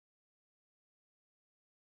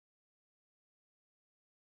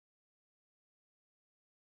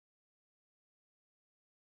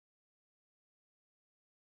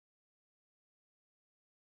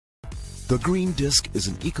The green disc is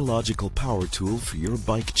an ecological power tool for your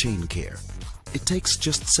bike chain care. It takes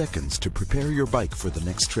just seconds to prepare your bike for the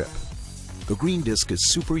next trip. The green disc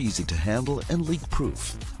is super easy to handle and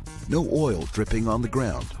leak-proof. No oil dripping on the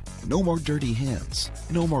ground, no more dirty hands,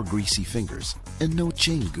 no more greasy fingers, and no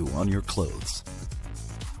chain goo on your clothes.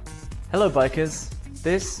 Hello bikers,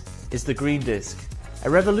 this is the green disc, a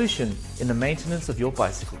revolution in the maintenance of your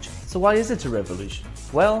bicycle chain. So why is it a revolution?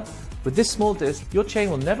 Well, with this small disc, your chain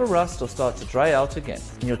will never rust or start to dry out again,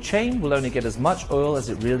 and your chain will only get as much oil as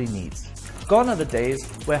it really needs. Gone are the days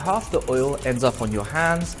where half the oil ends up on your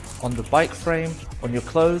hands, on the bike frame, on your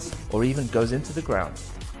clothes, or even goes into the ground.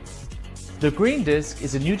 The green disc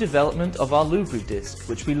is a new development of our Lubri disc,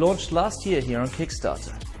 which we launched last year here on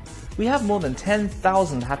Kickstarter. We have more than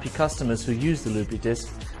 10,000 happy customers who use the Lubri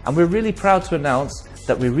disc, and we're really proud to announce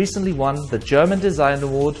that we recently won the German Design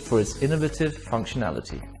Award for its innovative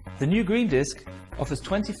functionality. The new green disc offers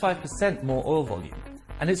 25% more oil volume,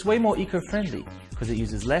 and it's way more eco-friendly because it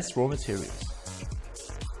uses less raw materials.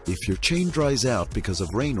 If your chain dries out because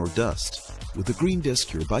of rain or dust, with the green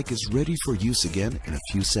disc your bike is ready for use again in a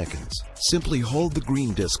few seconds. Simply hold the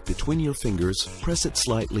green disc between your fingers, press it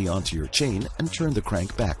slightly onto your chain and turn the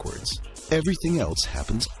crank backwards. Everything else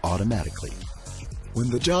happens automatically. When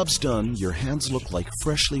the job's done, your hands look like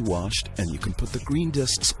freshly washed and you can put the green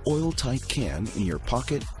disc's oil-tight can in your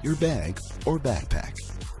pocket, your bag, or backpack.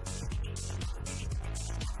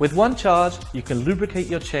 With one charge, you can lubricate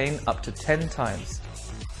your chain up to 10 times.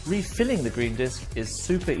 Refilling the green disc is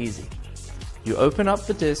super easy. You open up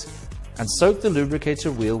the disc and soak the lubricator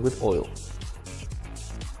wheel with oil.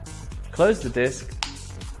 Close the disc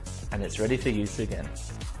and it's ready for use again.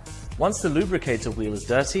 Once the lubricator wheel is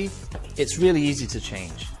dirty, it's really easy to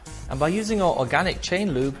change. And by using our organic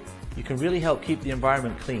chain lube, you can really help keep the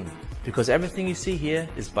environment clean because everything you see here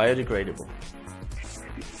is biodegradable.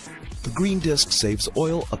 The green disc saves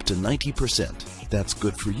oil up to 90%. That's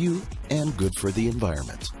good for you and good for the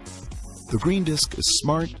environment. The green disc is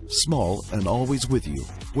smart, small, and always with you,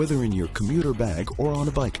 whether in your commuter bag or on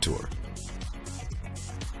a bike tour.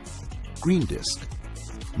 Green disc.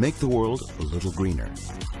 Make the world a little greener.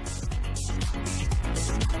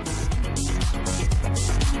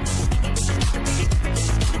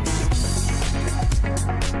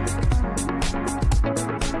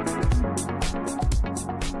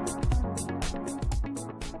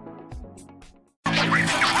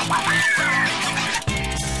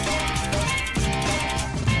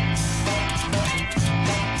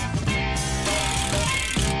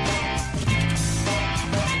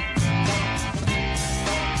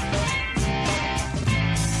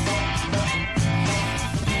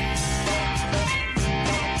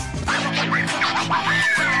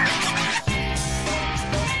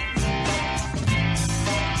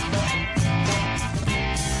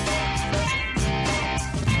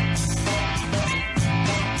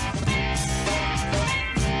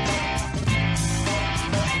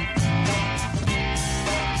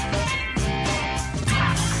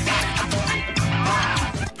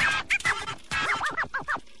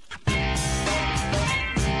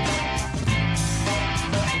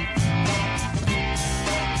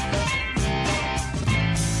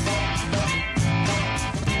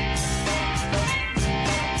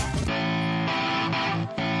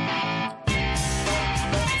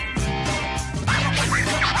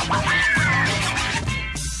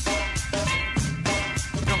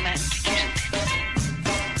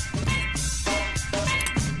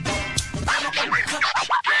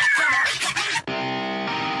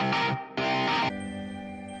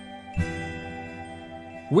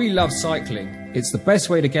 We love cycling. It's the best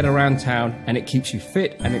way to get around town and it keeps you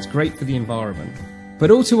fit and it's great for the environment. But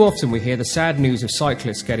all too often we hear the sad news of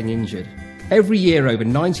cyclists getting injured. Every year over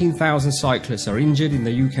 19,000 cyclists are injured in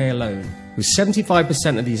the UK alone, with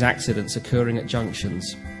 75% of these accidents occurring at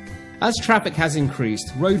junctions. As traffic has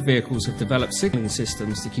increased, road vehicles have developed signalling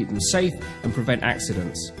systems to keep them safe and prevent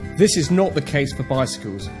accidents. This is not the case for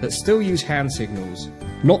bicycles that still use hand signals,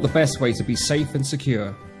 not the best way to be safe and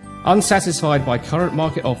secure. Unsatisfied by current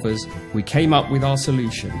market offers, we came up with our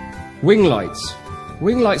solution. Winglights.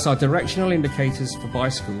 Winglights are directional indicators for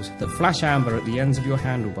bicycles that flash amber at the ends of your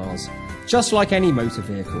handlebars, just like any motor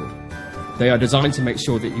vehicle. They are designed to make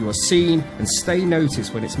sure that you are seen and stay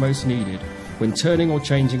noticed when it's most needed, when turning or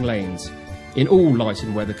changing lanes, in all light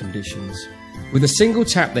and weather conditions. With a single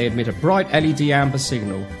tap they emit a bright LED amber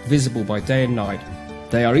signal, visible by day and night.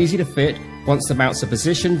 They are easy to fit. Once the mounts are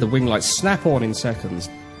positioned, the winglights snap on in seconds.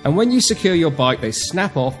 And when you secure your bike, they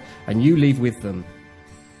snap off and you leave with them.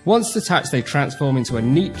 Once detached, they transform into a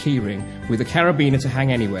neat keyring with a carabiner to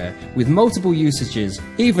hang anywhere, with multiple usages,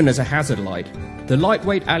 even as a hazard light. The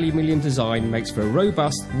lightweight aluminium design makes for a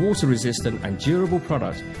robust, water-resistant and durable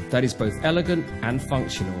product that is both elegant and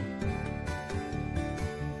functional.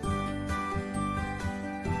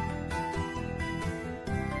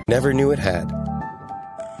 Never knew it had.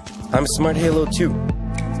 I'm Smart Halo 2.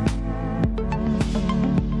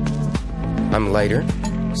 I'm lighter,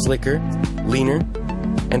 slicker, leaner,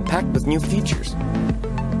 and packed with new features.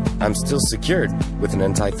 I'm still secured with an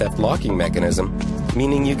anti-theft locking mechanism,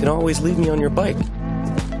 meaning you can always leave me on your bike.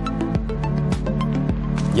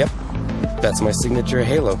 Yep, that's my signature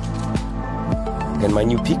halo and my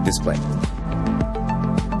new peak display.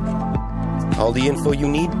 All the info you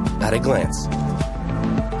need at a glance.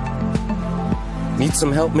 Need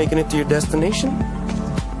some help making it to your destination?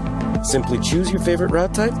 Simply choose your favorite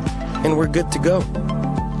route type and we're good to go.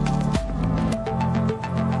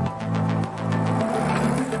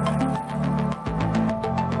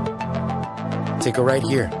 Take a ride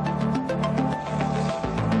here.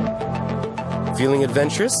 Feeling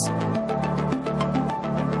adventurous?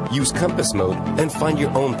 Use compass mode and find your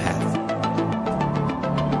own path.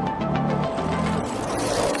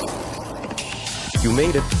 You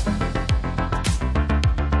made it.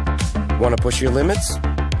 Want to push your limits?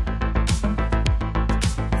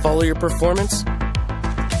 Follow your performance?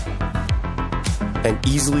 And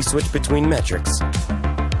easily switch between metrics.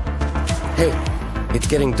 Hey, it's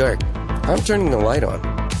getting dark. I'm turning the light on.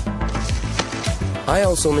 I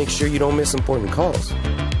also make sure you don't miss important calls.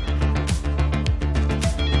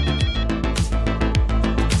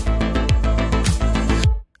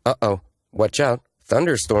 Uh-oh, watch out,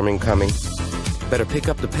 thunderstorming coming. Better pick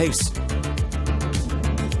up the pace.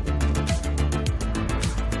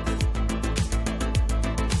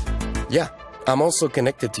 Yeah, I'm also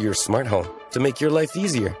connected to your smart home to make your life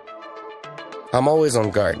easier. I'm always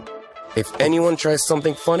on guard. If anyone tries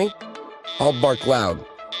something funny, I'll bark loud.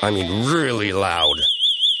 I mean really loud.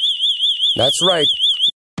 That's right.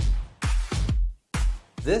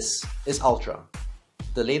 This is Ultra,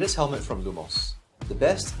 the latest helmet from Lumos, the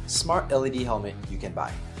best smart LED helmet you can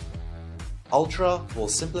buy. Ultra will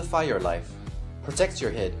simplify your life, protect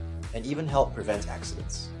your head, and even help prevent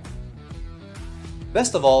accidents.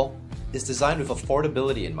 Best of all, it's designed with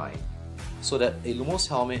affordability in mind, so that a Lumos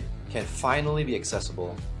helmet can finally be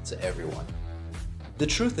accessible to everyone. The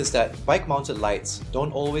truth is that bike-mounted lights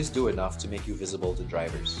don't always do enough to make you visible to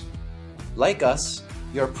drivers. Like us,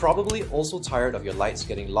 you're probably also tired of your lights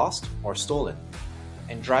getting lost or stolen,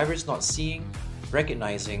 and drivers not seeing,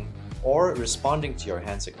 recognizing, or responding to your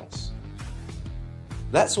hand signals.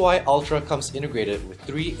 That's why Ultra comes integrated with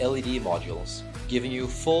 3 LED modules, giving you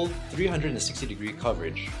full 360-degree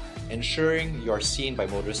coverage, ensuring you're seen by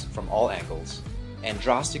motorists from all angles, and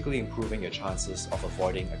drastically improving your chances of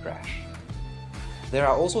avoiding a crash. There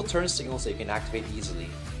are also turn signals that you can activate easily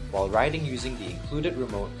while riding using the included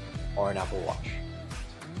remote or an Apple Watch.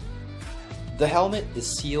 The helmet is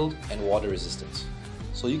sealed and water resistant,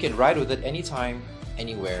 so you can ride with it anytime,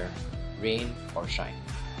 anywhere, rain or shine.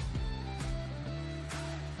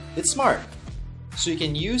 It's smart, so you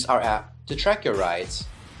can use our app to track your rides,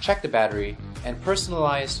 check the battery, and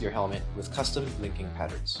personalize your helmet with custom blinking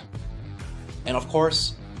patterns. And of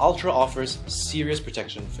course, Ultra offers serious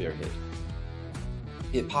protection for your head.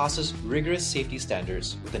 It passes rigorous safety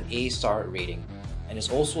standards with an A-star rating and is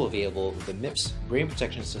also available with the MIPS brain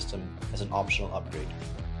protection system as an optional upgrade.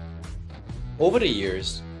 Over the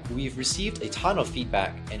years, we've received a ton of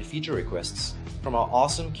feedback and feature requests from our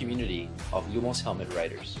awesome community of Lumos helmet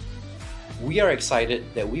riders. We are excited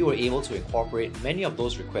that we were able to incorporate many of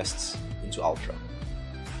those requests into Ultra.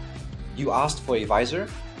 You asked for a visor?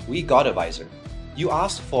 We got a visor. You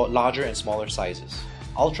asked for larger and smaller sizes.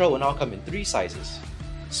 Ultra will now come in 3 sizes: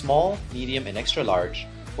 small, medium, and extra large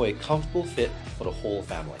for a comfortable fit for the whole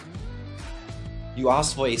family. You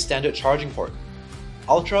asked for a standard charging port.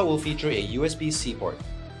 Ultra will feature a USB-C port,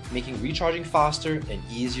 making recharging faster and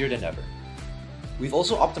easier than ever. We've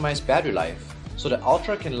also optimized battery life so that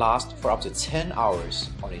Ultra can last for up to 10 hours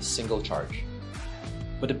on a single charge.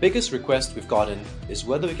 But the biggest request we've gotten is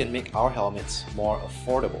whether we can make our helmets more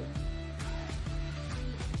affordable.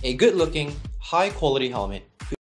 A good-looking, high-quality helmet